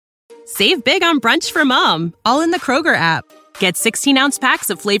Save big on brunch for mom, all in the Kroger app. Get 16-ounce packs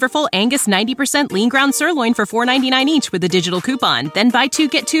of flavorful Angus 90% lean ground sirloin for $4.99 each with a digital coupon. Then buy 2,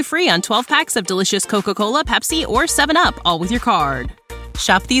 get 2 free on 12 packs of delicious Coca-Cola, Pepsi, or 7-Up, all with your card.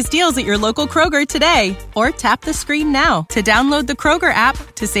 Shop these deals at your local Kroger today, or tap the screen now to download the Kroger app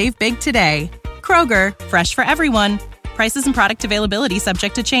to save big today. Kroger, fresh for everyone. Prices and product availability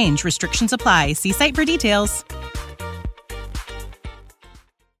subject to change. Restrictions apply. See site for details.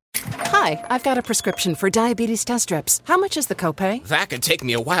 Hi, I've got a prescription for diabetes test strips. How much is the copay? That could take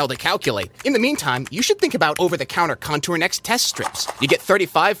me a while to calculate. In the meantime, you should think about over-the-counter Contour Next test strips. You get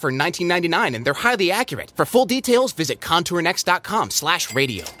 35 for $19.99, and they're highly accurate. For full details, visit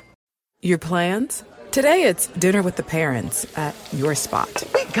contournext.com/radio. Your plans? Today it's dinner with the parents at your spot.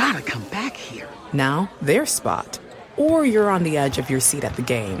 We gotta come back here. Now, their spot. Or you're on the edge of your seat at the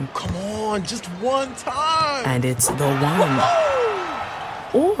game. Come on, just one time. And it's the one.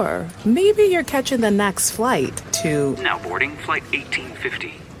 Or maybe you're catching the next flight to... Now boarding flight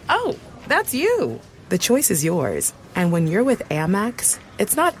 1850. Oh, that's you. The choice is yours. And when you're with Amex,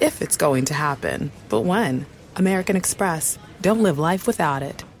 it's not if it's going to happen, but when. American Express. Don't live life without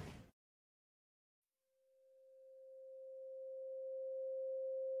it.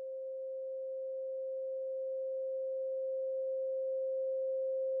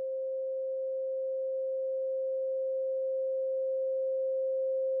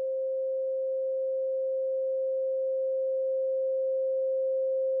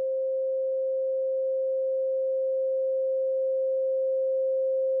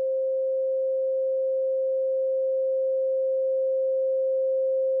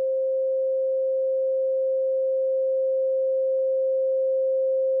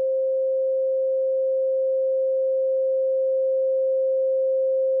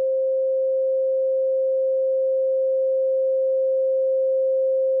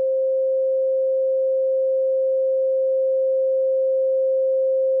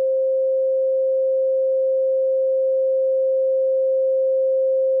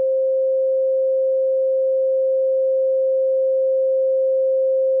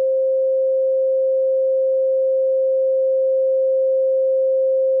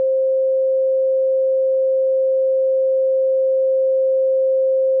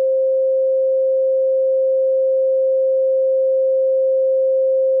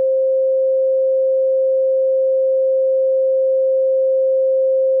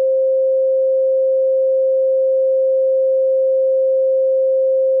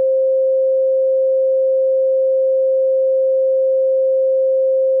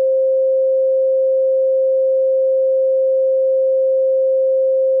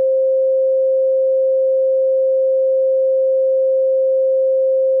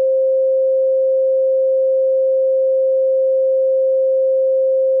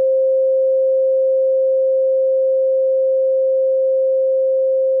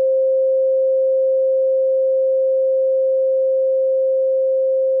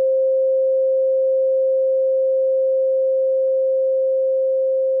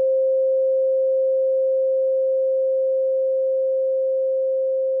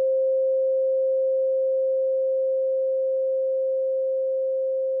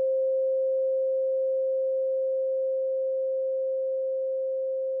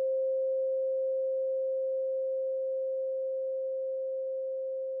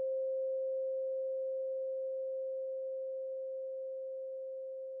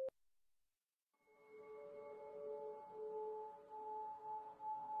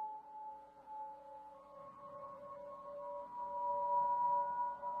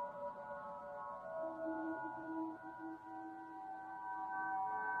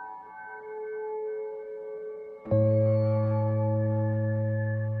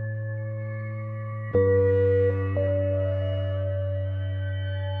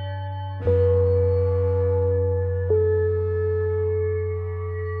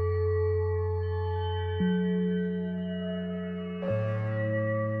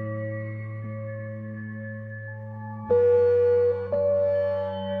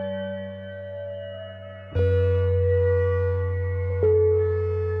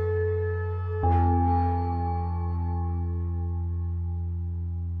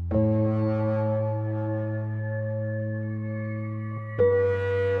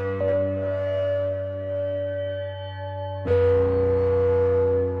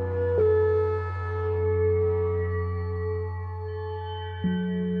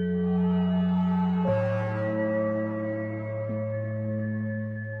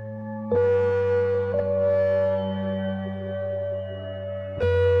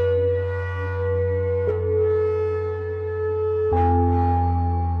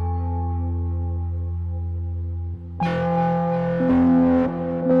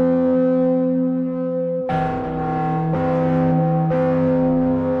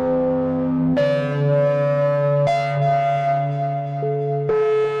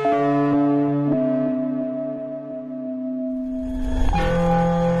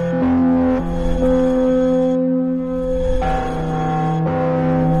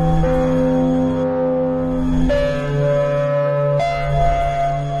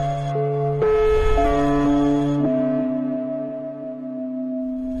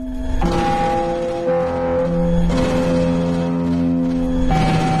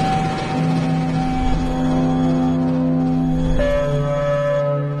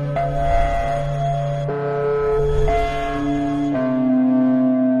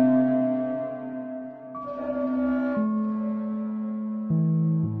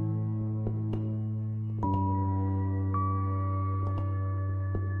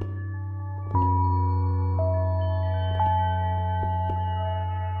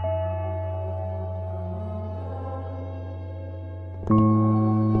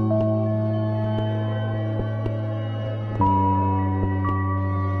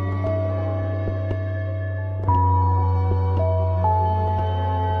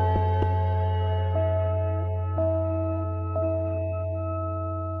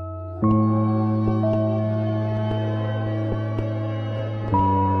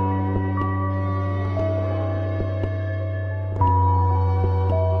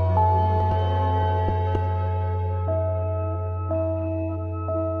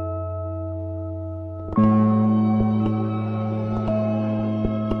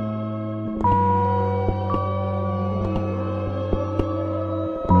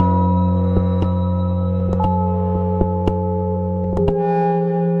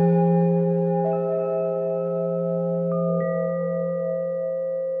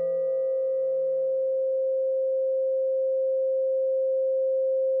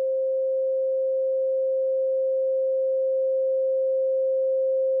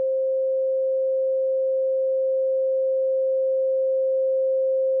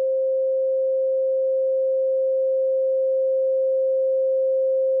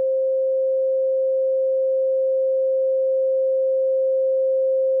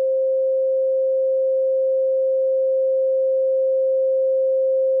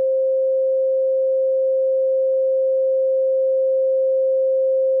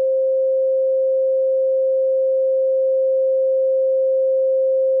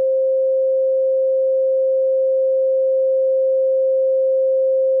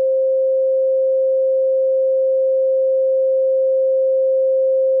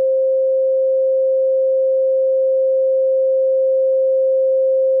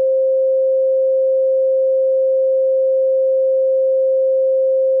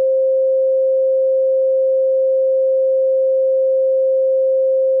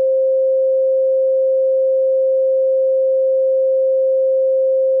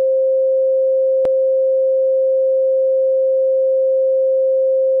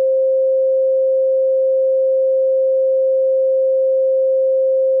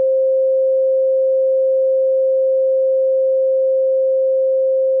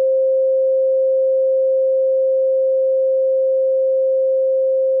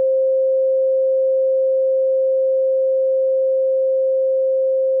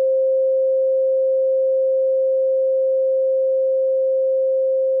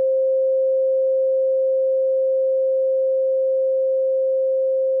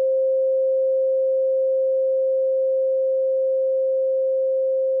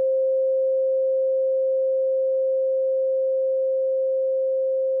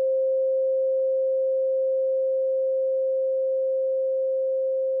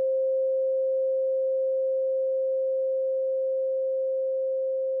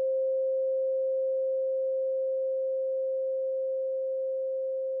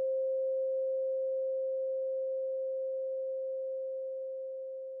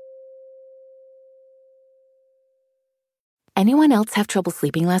 Anyone else have trouble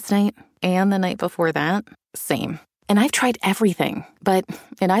sleeping last night? And the night before that? Same. And I've tried everything, but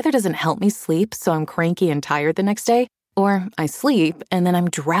it either doesn't help me sleep, so I'm cranky and tired the next day, or I sleep and then I'm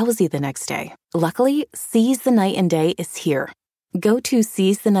drowsy the next day. Luckily, Seize the Night and Day is here. Go to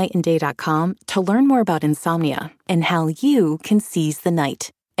seizethenightandday.com to learn more about insomnia and how you can seize the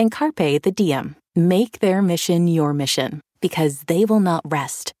night. And carpe the diem. Make their mission your mission, because they will not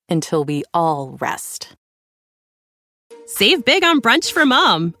rest until we all rest. Save big on brunch for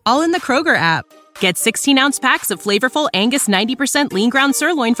mom, all in the Kroger app. Get 16-ounce packs of flavorful Angus 90% lean ground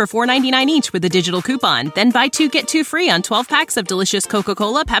sirloin for $4.99 each with a digital coupon. Then buy 2, get 2 free on 12 packs of delicious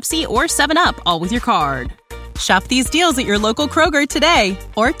Coca-Cola, Pepsi, or 7-Up, all with your card. Shop these deals at your local Kroger today,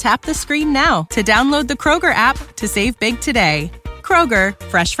 or tap the screen now to download the Kroger app to save big today. Kroger,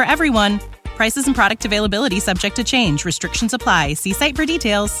 fresh for everyone. Prices and product availability subject to change. Restrictions apply. See site for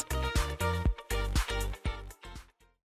details.